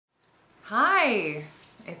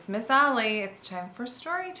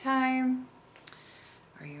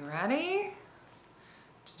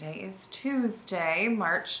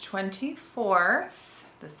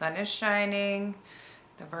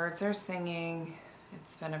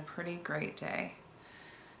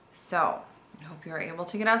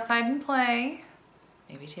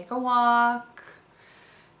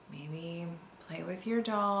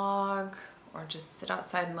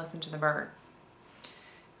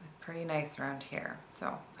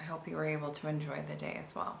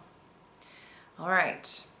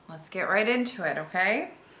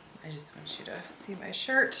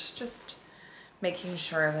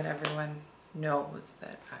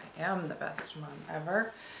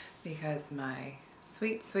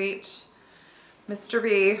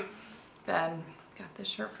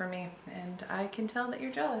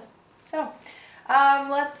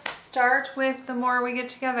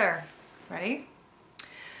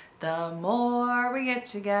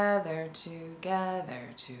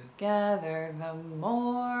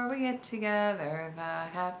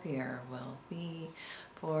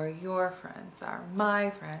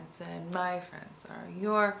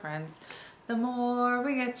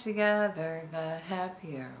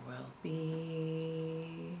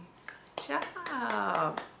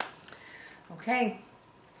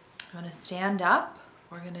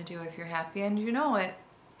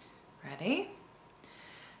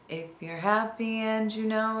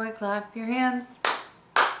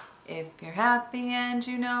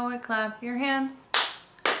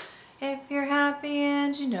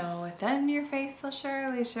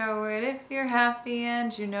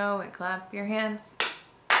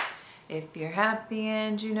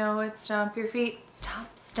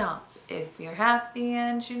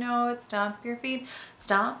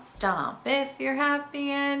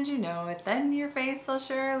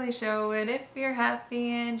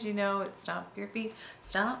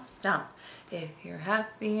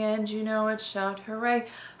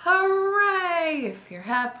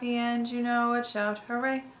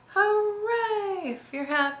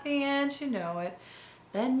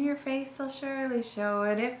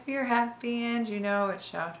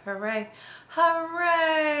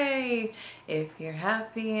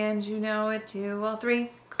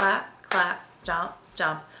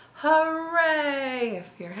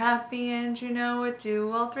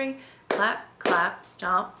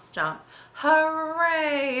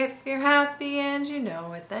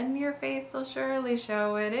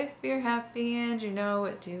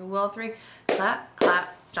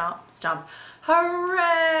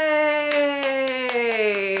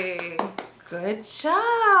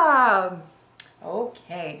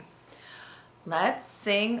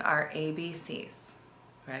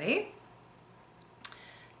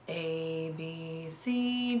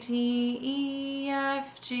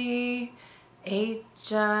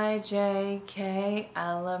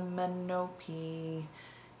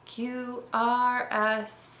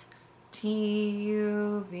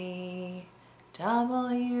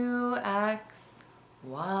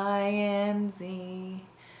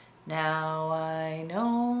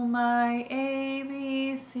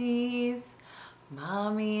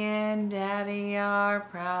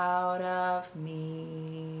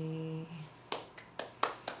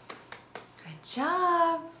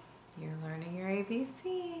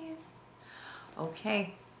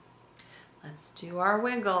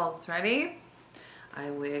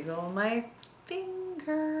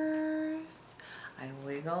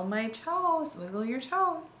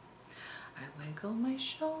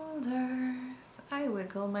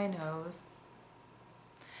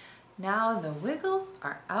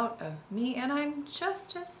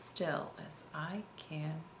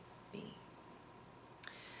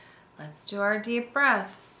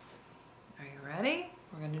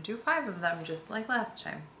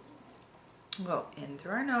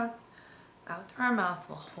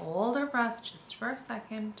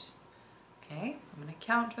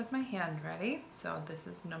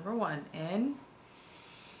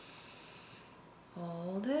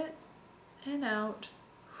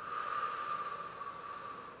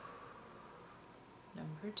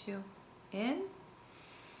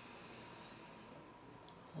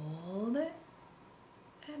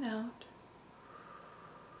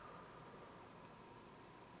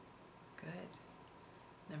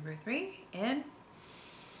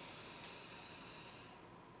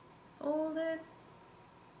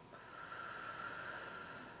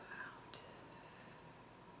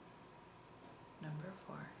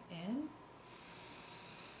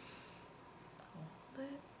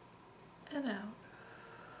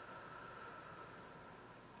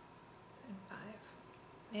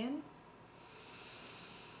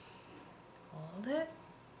Hold it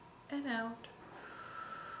and out.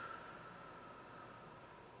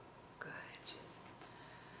 Good.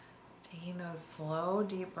 Taking those slow,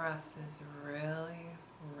 deep breaths is really,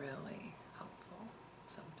 really helpful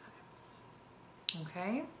sometimes.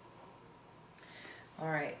 Okay? All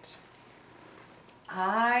right.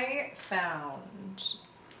 I found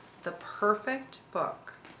the perfect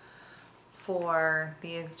book for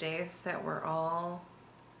these days that we're all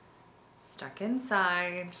stuck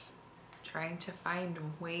inside, trying to find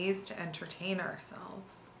ways to entertain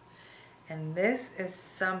ourselves. And this is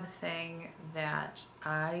something that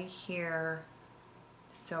I hear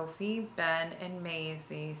Sophie, Ben, and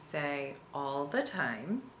Maisie say all the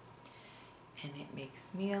time, and it makes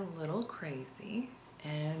me a little crazy.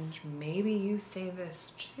 And maybe you say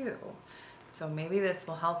this too. So maybe this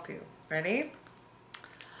will help you. Ready?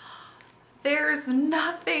 There's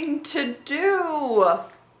nothing to do.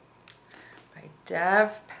 By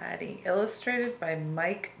Dev Patty, illustrated by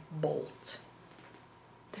Mike Bolt.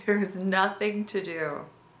 There's nothing to do.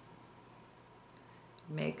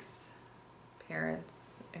 Makes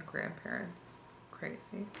parents and grandparents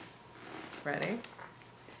crazy. Ready?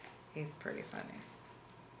 He's pretty funny.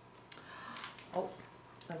 Oh,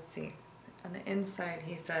 let's see. On the inside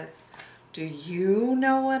he says, do you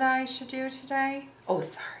know what I should do today? Oh,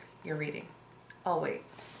 sorry, you're reading. I'll wait.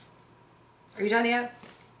 Are you done yet?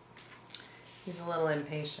 He's a little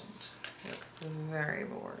impatient. He looks very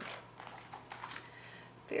bored.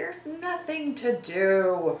 There's nothing to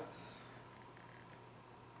do.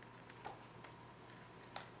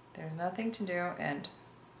 There's nothing to do and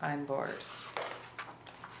I'm bored.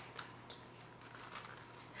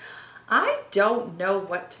 I don't know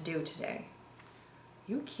what to do today.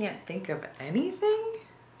 You can't think of anything?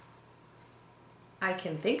 I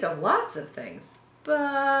can think of lots of things,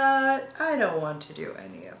 but I don't want to do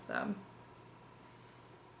any of them.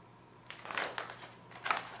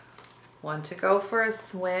 Want to go for a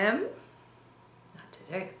swim? Not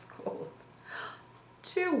today, it's cold.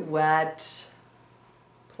 Too wet.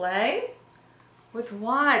 Play? With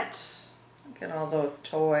what? Look at all those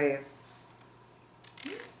toys.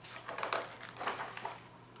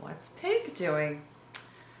 What's Pig doing?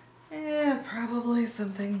 Probably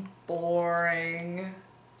something boring.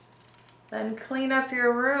 Then clean up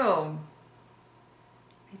your room.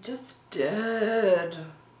 I just did.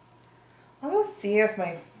 I'll go see if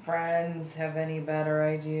my friends have any better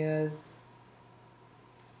ideas.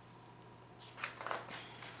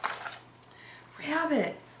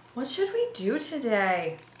 Rabbit, what should we do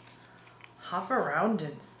today? Hop around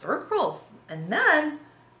in circles and then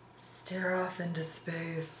stare off into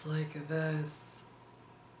space like this.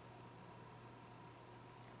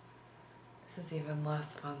 This is even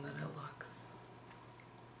less fun than it looks.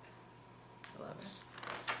 I love it.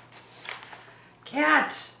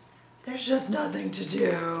 Cat, there's just nothing to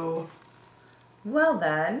do. Well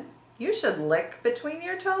then, you should lick between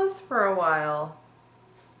your toes for a while.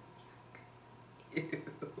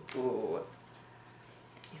 Ew.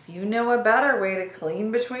 If you know a better way to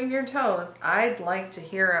clean between your toes, I'd like to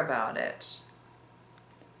hear about it.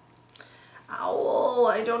 Owl,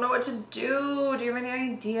 I don't know what to do. Do you have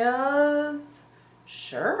any ideas?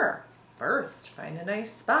 Sure. First, find a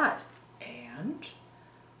nice spot and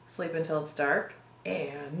sleep until it's dark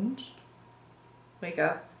and wake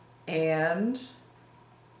up and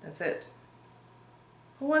that's it.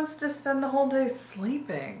 Who wants to spend the whole day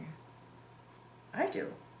sleeping? I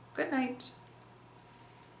do. Good night.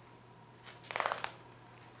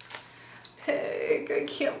 Pig, I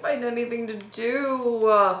can't find anything to do.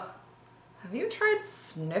 Have you tried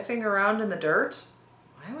sniffing around in the dirt?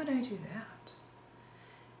 Why would I do that?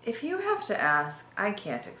 If you have to ask, I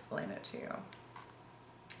can't explain it to you.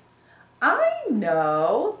 I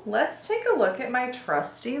know. Let's take a look at my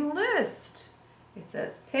trusty list. It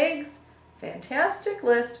says Pig's fantastic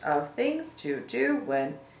list of things to do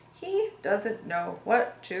when he doesn't know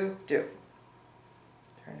what to do.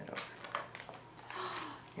 Turn it over.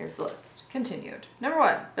 Here's the list. Continued. Number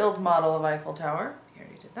 1, build model of Eiffel Tower. You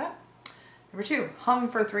already did that. Number 2,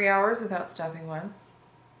 hum for 3 hours without stopping once.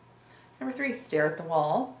 Number 3, stare at the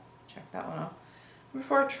wall. Check that one off. Number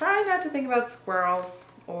 4, try not to think about squirrels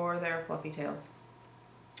or their fluffy tails.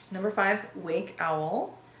 Number 5, wake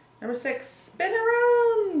owl. Number 6, spin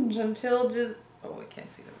around until just, oh, we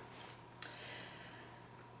can't see the rest.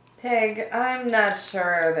 Pig, I'm not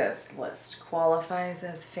sure this list qualifies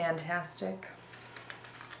as fantastic.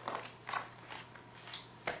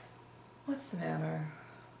 What's the matter?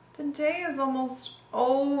 The day is almost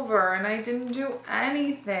over and I didn't do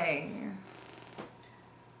anything.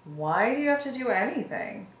 Why do you have to do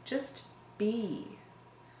anything? Just be.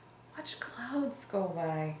 Watch clouds go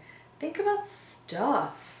by. Think about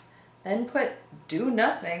stuff. Then put do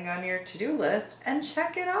nothing on your to-do list and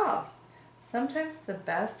check it off. Sometimes the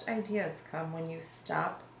best ideas come when you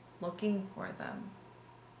stop looking for them.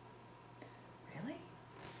 Really?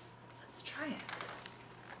 Let's try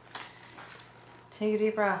it. Take a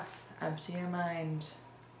deep breath. Empty your mind.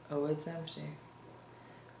 Oh, it's empty.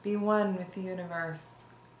 Be one with the universe.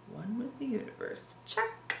 One with the universe.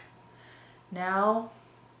 Check. Now,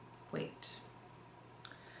 wait.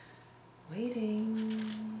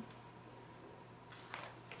 Waiting.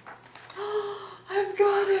 I've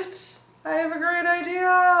got it. I have a great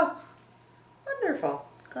idea. Wonderful.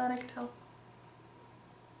 Glad I could help.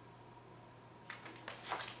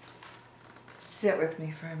 Sit with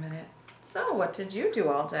me for a minute. So, what did you do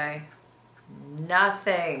all day?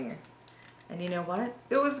 Nothing. And you know what?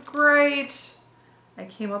 It was great. I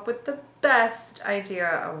came up with the best idea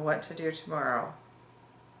of what to do tomorrow.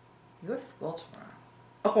 You have school tomorrow.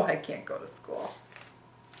 Oh, I can't go to school.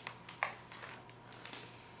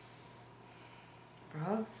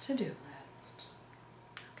 Frog's to-do list.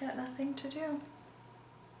 I've got nothing to do.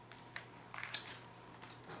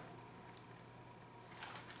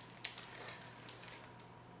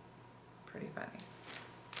 Pretty funny.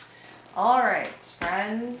 All right,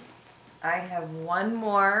 friends. I have one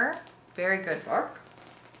more very good book.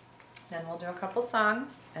 Then we'll do a couple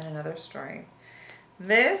songs and another story.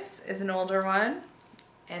 This is an older one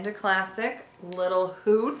and a classic, Little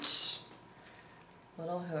Hoot.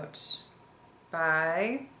 Little Hoot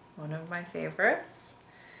by one of my favorites,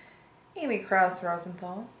 Amy Cross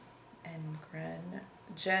Rosenthal and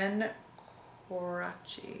Jen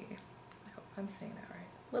Coraci. I hope I'm saying that right.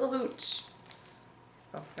 Little Hoot. These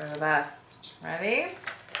books are the best. Ready?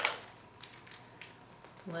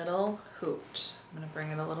 Little Hoot. I'm going to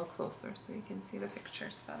bring it a little closer so you can see the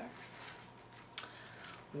pictures better.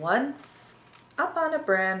 Once, up on a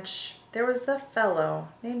branch, there was a fellow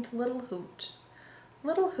named Little Hoot.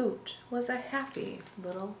 Little Hoot was a happy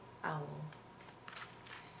little owl.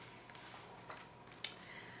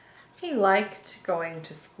 He liked going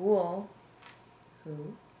to school.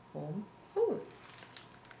 Who, whom, whose.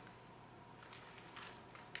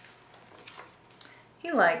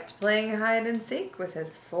 He liked playing hide and seek with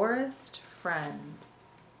his forest friends.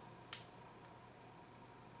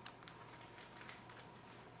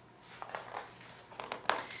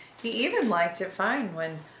 He even liked it fine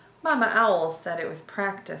when Mama Owl said it was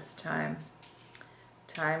practice time.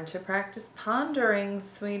 Time to practice pondering,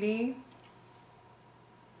 sweetie.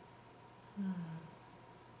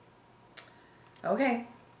 Okay,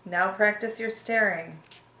 now practice your staring.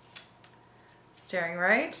 Staring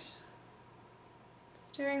right,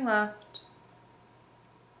 staring left,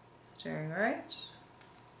 staring right.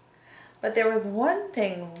 But there was one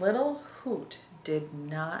thing Little Hoot did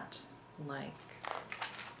not like.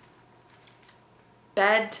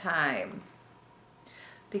 Bedtime.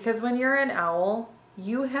 Because when you're an owl,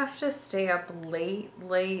 you have to stay up late,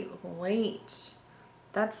 late, late.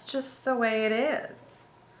 That's just the way it is.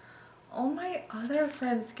 All my other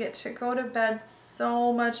friends get to go to bed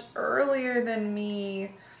so much earlier than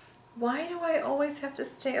me. Why do I always have to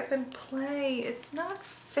stay up and play? It's not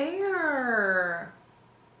fair.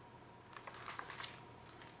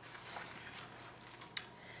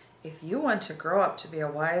 If you want to grow up to be a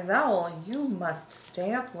wise owl, you must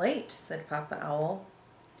stay up late, said Papa Owl.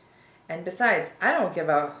 And besides, I don't give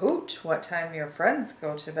a hoot what time your friends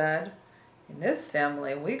go to bed. In this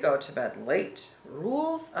family, we go to bed late.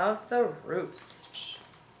 Rules of the roost.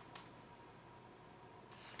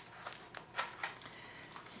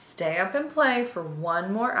 Stay up and play for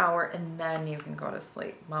one more hour and then you can go to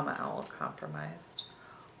sleep, Mama Owl compromised.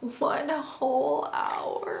 1 whole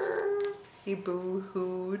hour, he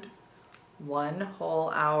boo-hooed. 1 whole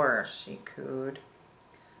hour, she cooed.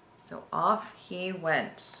 So off he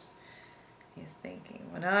went. He's thinking,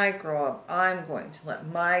 when I grow up, I'm going to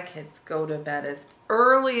let my kids go to bed as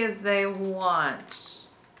early as they want.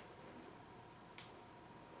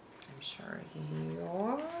 I'm sure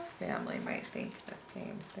your family might think the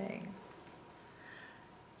same thing.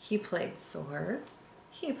 He played swords.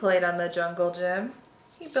 He played on the jungle gym.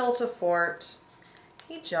 He built a fort.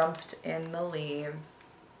 He jumped in the leaves.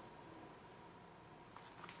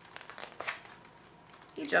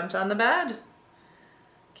 He jumped on the bed.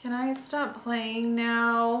 Can I stop playing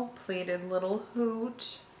now? Pleaded Little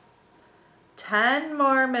Hoot. 10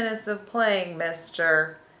 more minutes of playing,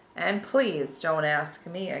 mister. And please don't ask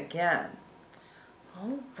me again.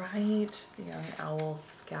 All right, the young owl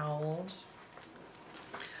scowled.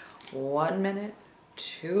 1 minute,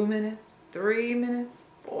 2 minutes, 3 minutes,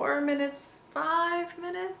 4 minutes, 5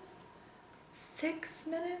 minutes, 6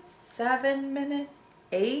 minutes, 7 minutes,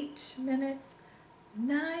 8 minutes,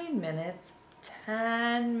 9 minutes,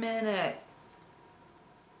 10 minutes.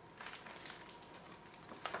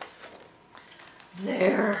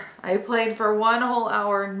 There, I played for 1 whole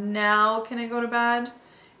hour. Now can I go to bed?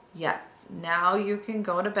 Yes, now you can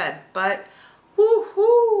go to bed, but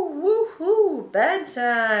woohoo, woohoo,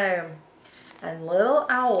 bedtime. And little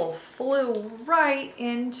owl flew right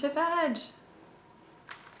into bed.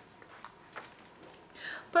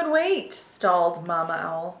 But wait, stalled Mama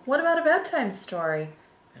Owl. What about a bedtime story?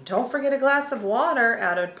 And don't forget a glass of water,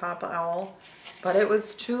 added Papa Owl. But it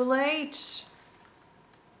was too late.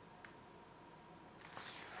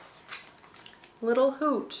 Little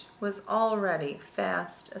Hoot was already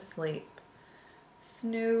fast asleep.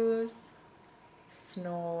 Snooze,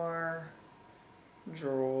 snore,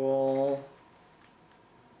 drool.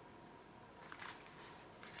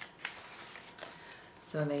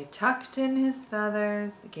 So they tucked in his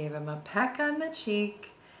feathers, gave him a peck on the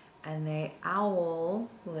cheek, and the owl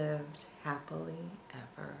lived happily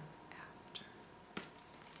ever after.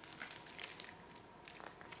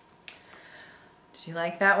 Did you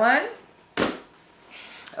like that one?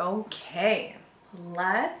 Okay,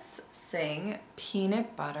 let's sing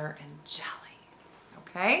Peanut Butter and Jelly.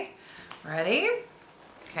 Okay, ready?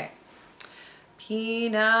 Okay.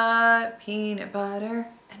 Peanut, peanut butter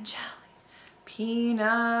and jelly.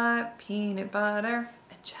 Peanut, peanut butter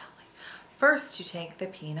and jelly. First you take the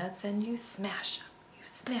peanuts and you smash them. You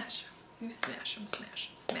smash them. You smash them, smash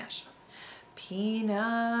them, smash them.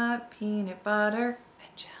 Peanut, peanut butter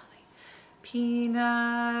and jelly.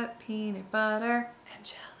 Peanut, peanut butter and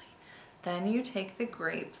jelly. Then you take the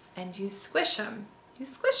grapes and you squish them. You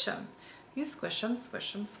squish them. You squish them,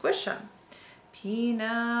 squish them, squish them.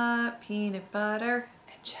 Peanut, peanut butter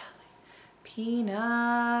and jelly.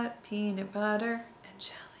 Peanut, peanut butter and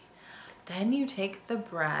jelly. Then you take the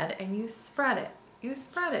bread and you spread it. You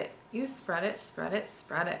spread it. You spread it, spread it,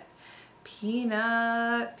 spread it.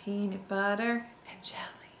 Peanut, peanut butter and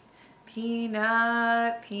jelly.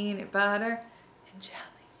 Peanut, peanut butter and jelly.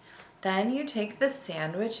 Then you take the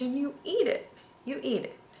sandwich and you eat it. You eat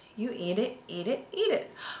it. You eat it, eat it, eat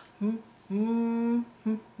it.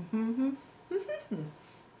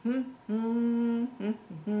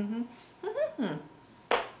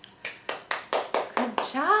 Good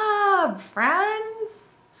job, friends.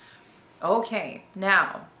 Okay,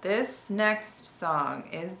 now this next song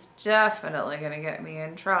is definitely going to get me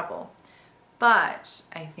in trouble, but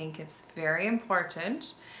I think it's very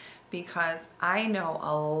important because I know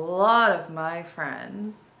a lot of my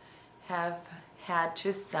friends have had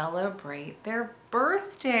to celebrate their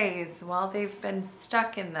birthdays while they've been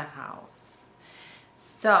stuck in the house.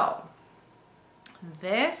 So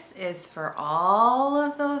this is for all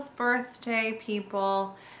of those birthday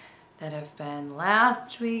people that have been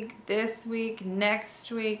last week, this week,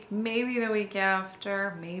 next week, maybe the week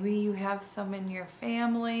after. Maybe you have some in your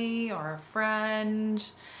family or a friend.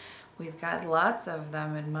 We've got lots of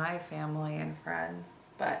them in my family and friends,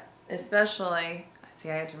 but especially, see,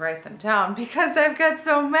 I had to write them down because I've got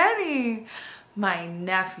so many. My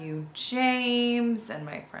nephew James and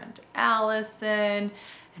my friend Allison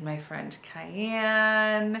and my friend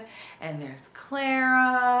Cayenne, and there's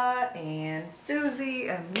Clara and Susie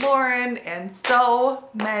and Lauren and so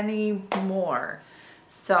many more.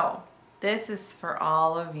 So this is for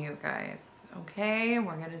all of you guys, okay?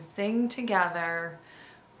 We're gonna sing together.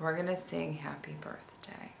 We're gonna sing happy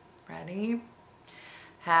birthday. Ready?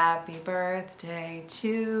 Happy birthday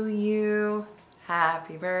to you.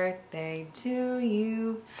 Happy birthday to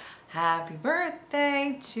you. Happy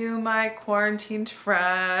birthday to my quarantined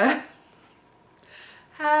friends.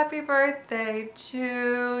 Happy birthday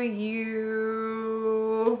to you.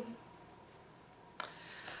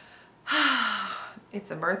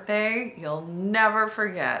 It's a birthday you'll never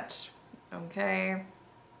forget, okay?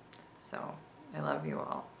 So, I love you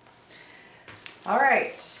all. All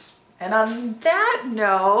right, and on that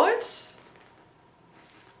note,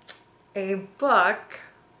 A Book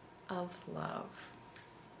of Love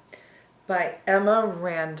by Emma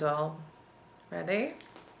Randall. Ready?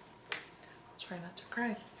 I'll try not to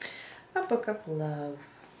cry. A Book of Love.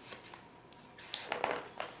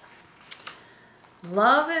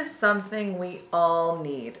 Love is something we all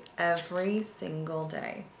need every single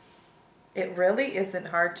day. It really isn't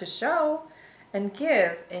hard to show and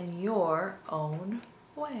give in your own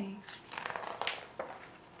way.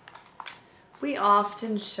 We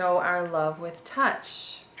often show our love with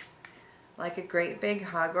touch, like a great big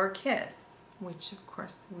hug or kiss, which of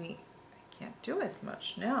course we can't do as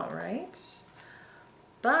much now, right?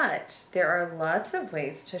 But there are lots of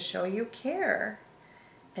ways to show you care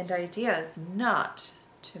and ideas not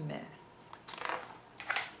to miss.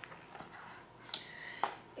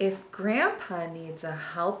 If Grandpa needs a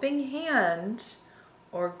helping hand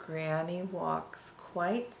or Granny walks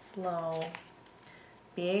quite slow,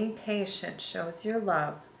 being patient shows your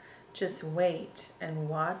love. Just wait and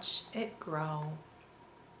watch it grow.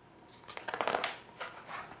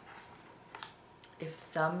 If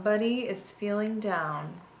somebody is feeling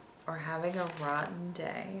down or having a rotten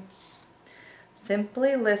day,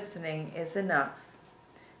 simply listening is enough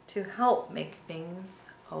to help make things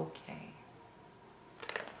okay.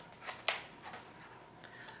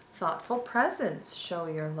 Thoughtful presents show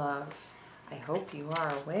your love. I hope you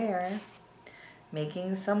are aware.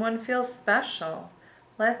 Making someone feel special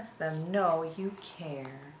lets them know you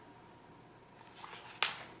care.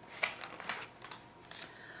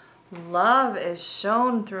 Love is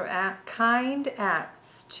shown through kind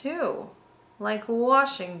acts too, like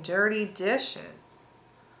washing dirty dishes.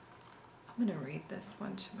 I'm going to read this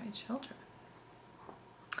one to my children.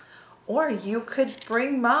 Or you could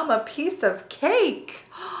bring Mom a piece of cake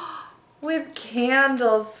with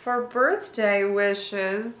candles for birthday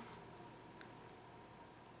wishes.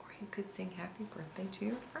 Or you could sing happy birthday to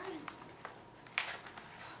your friend.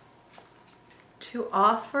 To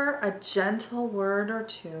offer a gentle word or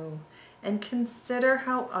two and consider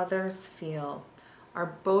how others feel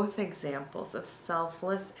are both examples of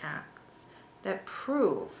selfless acts that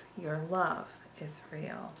prove your love is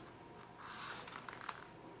real.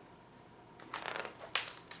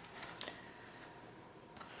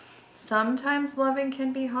 Sometimes loving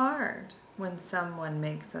can be hard when someone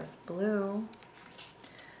makes us blue,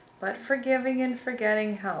 but forgiving and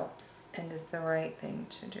forgetting helps and is the right thing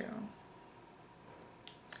to do.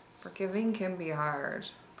 Forgiving can be hard.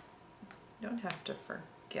 You don't have to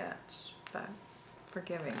forget, but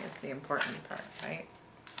forgiving is the important part, right?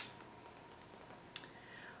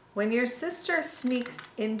 When your sister sneaks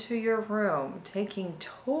into your room taking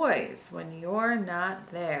toys when you're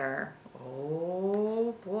not there,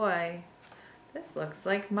 oh boy, this looks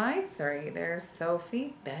like my three. There's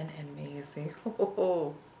Sophie, Ben, and Maisie.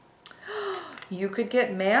 Oh. You could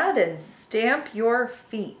get mad and stamp your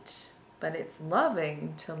feet, but it's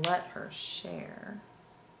loving to let her share.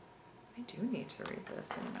 I do need to read this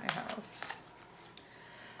in my house.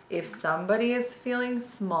 If somebody is feeling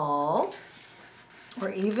small or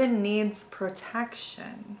even needs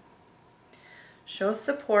protection, show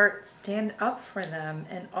support, stand up for them,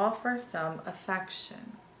 and offer some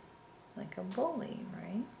affection. Like a bully,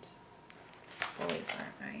 right? Bullies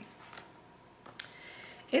aren't nice.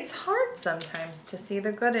 It's hard sometimes to see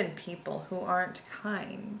the good in people who aren't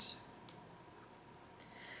kind.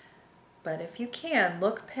 But if you can,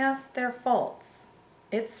 look past their faults.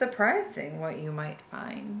 It's surprising what you might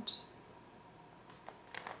find.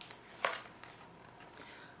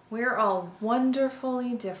 We're all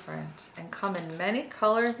wonderfully different and come in many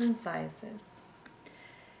colors and sizes.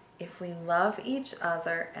 If we love each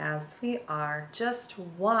other as we are, just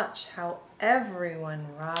watch how everyone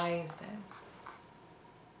rises.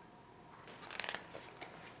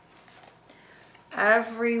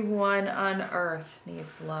 Everyone on earth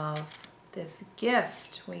needs love. This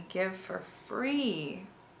gift we give for free.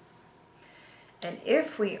 And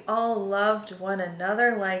if we all loved one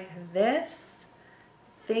another like this,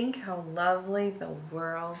 think how lovely the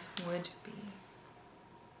world would be.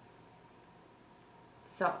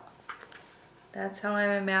 So, that's how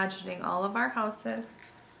I'm imagining all of our houses.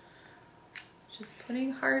 Just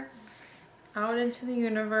putting hearts out into the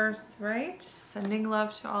universe, right? Sending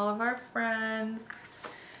love to all of our friends,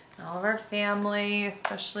 and all of our family,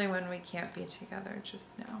 especially when we can't be together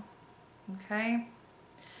just now. Okay?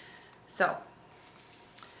 So,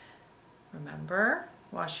 remember,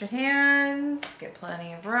 wash your hands, get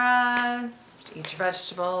plenty of rest, eat your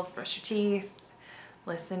vegetables, brush your teeth,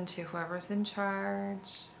 listen to whoever's in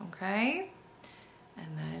charge, okay?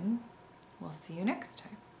 And then we'll see you next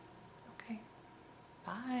time. Okay?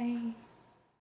 Bye.